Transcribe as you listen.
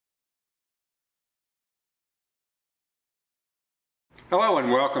Hello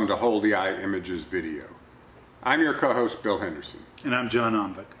and welcome to Hold the Eye Images video. I'm your co-host Bill Henderson. And I'm John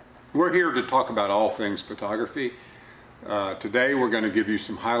Omvik. We're here to talk about all things photography. Today we're going to give you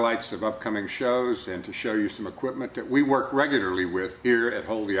some highlights of upcoming shows and to show you some equipment that we work regularly with here at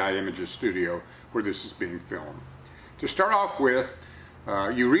Hold the Eye Images studio where this is being filmed. To start off with,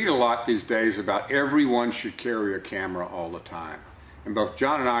 you read a lot these days about everyone should carry a camera all the time. And both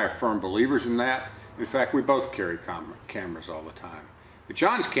John and I are firm believers in that. In fact, we both carry cameras all the time. But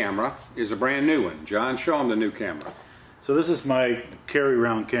John's camera is a brand new one. John, show him the new camera. So this is my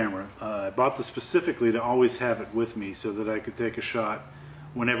carry-around camera. I bought this specifically to always have it with me so that I could take a shot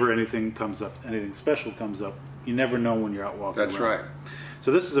whenever anything comes up, anything special comes up. You never know when you're out walking around. That's right.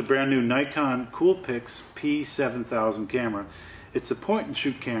 So this is a brand new Nikon Coolpix P7000 camera. It's a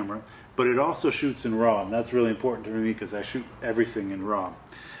point-and-shoot camera, but it also shoots in RAW, and that's really important to me because I shoot everything in RAW.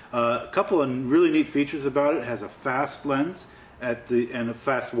 A couple of really neat features about it. It has a fast lens and a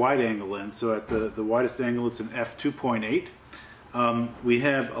fast wide-angle lens. So at the widest angle, it's an f2.8. We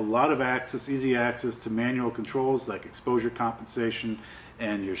have a lot of access, easy access to manual controls like exposure compensation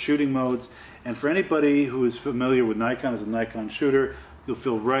and your shooting modes. And for anybody who is familiar with Nikon as a Nikon shooter, you'll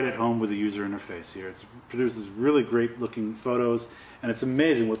feel right at home with the user interface here. It produces really great-looking photos, and it's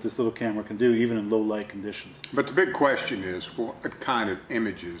amazing what this little camera can do, even in low-light conditions. But the big question is, what kind of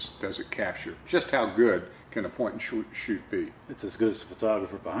images does it capture? Just how good can a point-and-shoot be? It's as good as the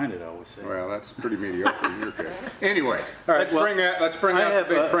photographer behind it, I always say. Well, that's pretty mediocre in your case. Anyway, all right, let's bring out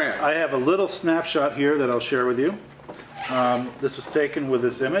the big print. I have a little snapshot here that I'll share with you. This was taken with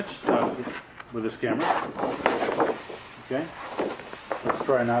this image, with this camera. Okay, let's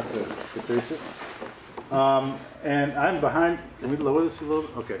try not to face it. And I'm behind. Can we lower this a little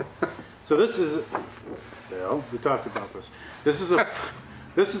bit? Okay. So this is. Well, we talked about this. This is a.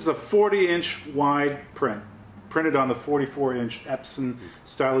 This is a 40-inch wide print, printed on the 44-inch Epson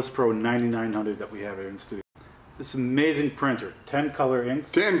Stylus Pro 9900 that we have here in the studio. This amazing printer, 10 color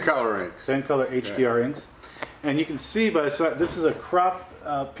inks. 10 color inks. 10 color HDR inks. And you can see by the side, this is a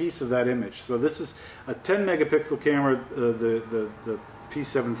cropped piece of that image. So this is a 10 megapixel camera, the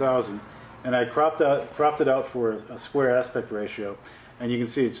P7000, and I cropped it out for a square aspect ratio, and you can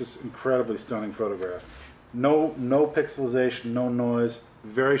see it's just incredibly stunning photograph. No pixelization, no noise.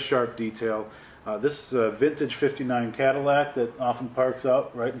 Very sharp detail. This is a vintage '59 Cadillac that often parks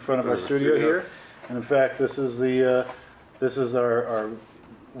out right in front of our studio here. And in fact, this is our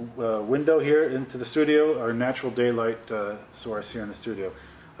window here into the studio, our natural daylight source here in the studio.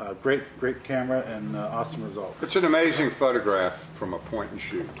 Great camera and awesome results. It's an amazing photograph from a point and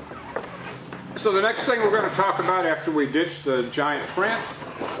shoot. So the next thing we're going to talk about after we ditch the giant print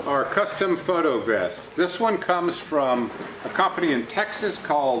are custom photo vests. This one comes from a company in Texas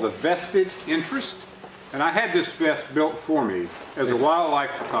called the Vested Interest, and I had this vest built for me as a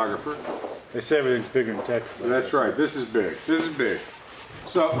wildlife photographer. They say everything's bigger in Texas. That's right. This is big. This is big.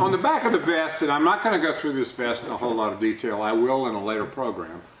 So on the back of the vest, and I'm not going to go through this vest in a whole lot of detail. I will in a later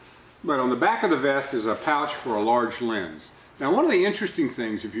program. But on the back of the vest is a pouch for a large lens. Now, one of the interesting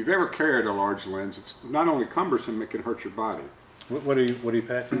things, if you've ever carried a large lens, it's not only cumbersome, it can hurt your body. What are you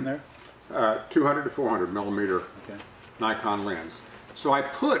packing in there? 200 to 400 millimeter Nikon lens. So I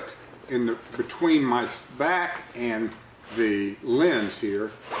put between my back and the lens here,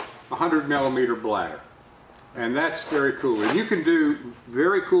 100 millimeter bladder. And that's very cool. And you can do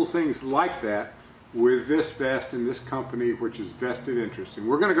very cool things like that with this vest and this company, which is Vested Interest. And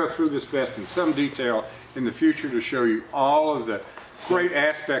we're going to go through this vest in some detail in the future to show you all of the great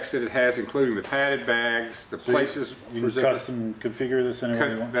aspects that it has, including the padded bags, the places. You can custom configure this any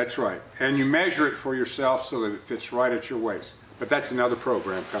way you want? That's right. And you measure it for yourself so that it fits right at your waist. But that's another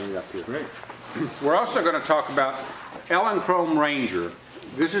program coming up here. Great. We're also going to talk about Elinchrom Ranger.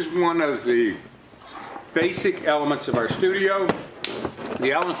 This is one of the basic elements of our studio. The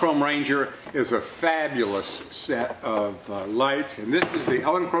Elinchrom Ranger is a fabulous set of lights, and this is the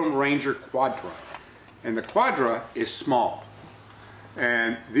Elinchrom Ranger Quadra. And the Quadra is small.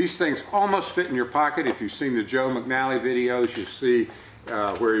 And these things almost fit in your pocket. If you've seen the Joe McNally videos, you see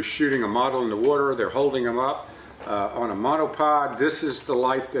where he's shooting a model in the water. They're holding him up on a monopod. This is the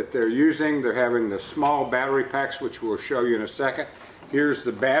light that they're using. They're having the small battery packs, which we'll show you in a second. Here's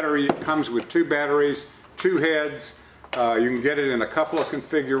the battery. It comes with 2 batteries, 2 heads. You can get it in a couple of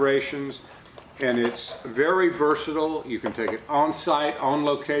configurations, and it's very versatile. You can take it on site, on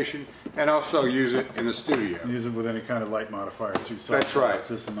location, and also use it in the studio. Use it with any kind of light modifier too. That's right.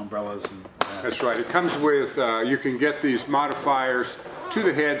 And umbrellas. And, That's right. It comes with, you can get these modifiers to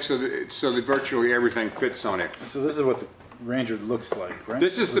the head so that virtually everything fits on it. So this is what the Ranger looks like, right?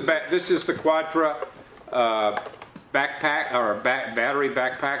 This is the Quadra. backpack or battery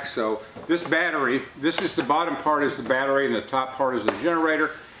backpack. So this battery, this is the bottom part is the battery and the top part is the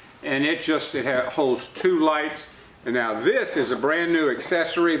generator, and it holds 2 lights. And now this is a brand new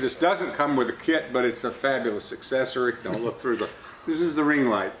accessory. This doesn't come with a kit, but it's a fabulous accessory. Don't look through this is the ring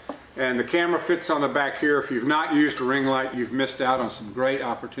light. And the camera fits on the back here. If you've not used a ring light, you've missed out on some great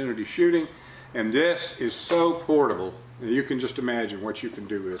opportunity shooting. And this is so portable. You can just imagine what you can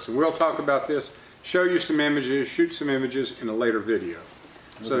do with this. And we'll talk about this, show you some images, shoot some images in a later video.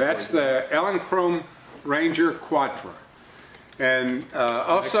 So that's the Elinchrom Ranger Quadra. And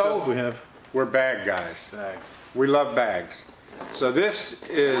also, we're bag guys. Bags. We love bags. So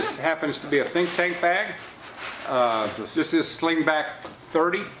this happens to be a think tank bag. This is Slingback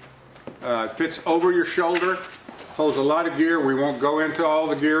 30. It fits over your shoulder, holds a lot of gear. We won't go into all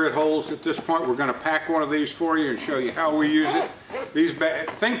the gear it holds at this point. We're going to pack one of these for you and show you how we use it.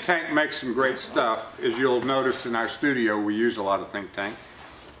 Think Tank makes some great stuff. As you'll notice in our studio, we use a lot of Think Tank.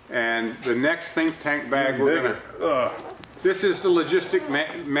 And the next Think Tank bag this is the Logistic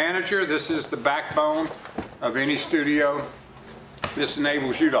Manager. This is the backbone of any studio. This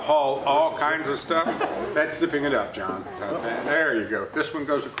enables you to haul all kinds of stuff. That's zipping it up, John. There you go. This one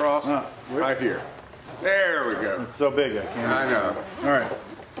goes across right here. There we go. It's so big, I can't. I know. All right.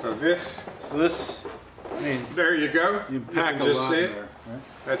 So this, I mean, there you go. You pack a lot in there, right?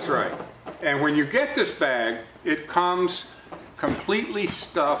 That's right. And when you get this bag, it comes completely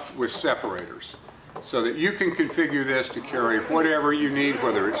stuffed with separators, so that you can configure this to carry whatever you need,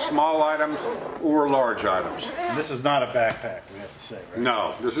 whether it's small items or large items. And this is not a backpack, we have to say, right?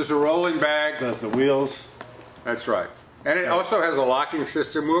 No, this is a rolling bag. So that's the wheels. That's right. And it also has a locking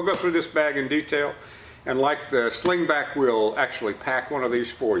system. We'll go through this bag in detail. And like the Slingback, we'll actually pack one of these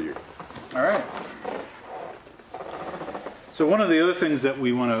for you. All right. So one of the other things that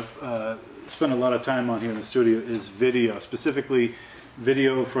we want to spend a lot of time on here in the studio is video, specifically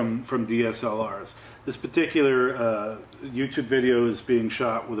video from DSLRs. This particular YouTube video is being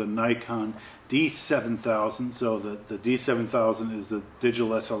shot with a Nikon D7000. So the D7000 is the digital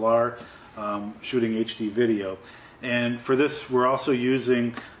SLR shooting HD video. And for this, we're also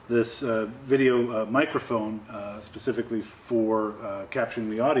using this video microphone specifically for capturing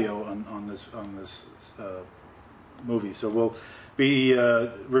the audio on this movie. So we'll be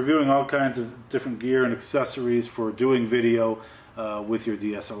reviewing all kinds of different gear and accessories for doing video with your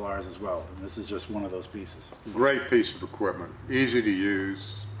DSLRs as well. And this is just one of those pieces. Great piece of equipment, easy to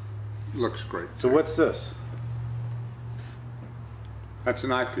use, looks great. So what's this? That's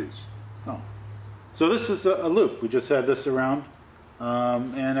an eyepiece. Oh. So this is a loop. We just had this around.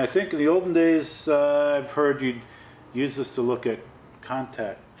 And I think in the olden days, I've heard you'd use this to look at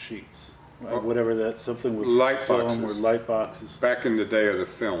contact sheets, whatever that's, something with light film boxes. or light boxes. Back in the day of the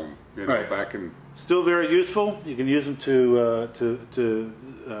film, you know, right. back in. Still very useful. You can use them to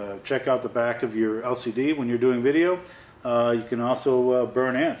check out the back of your LCD when you're doing video. You can also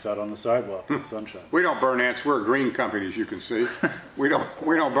burn ants out on the sidewalk in the sunshine. We don't burn ants. We're a green company, as you can see. we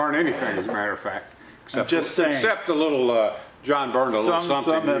don't burn anything, as a matter of fact. Except, just saying. Except a little. John burned a little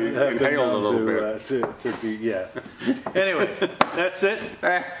something. Some have inhaled a little bit. To be, yeah. Anyway, that's it.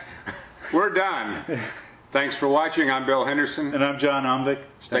 We're done. Thanks for watching. I'm Bill Henderson. And I'm John Omvik.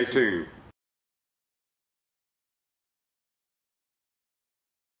 Stay tuned.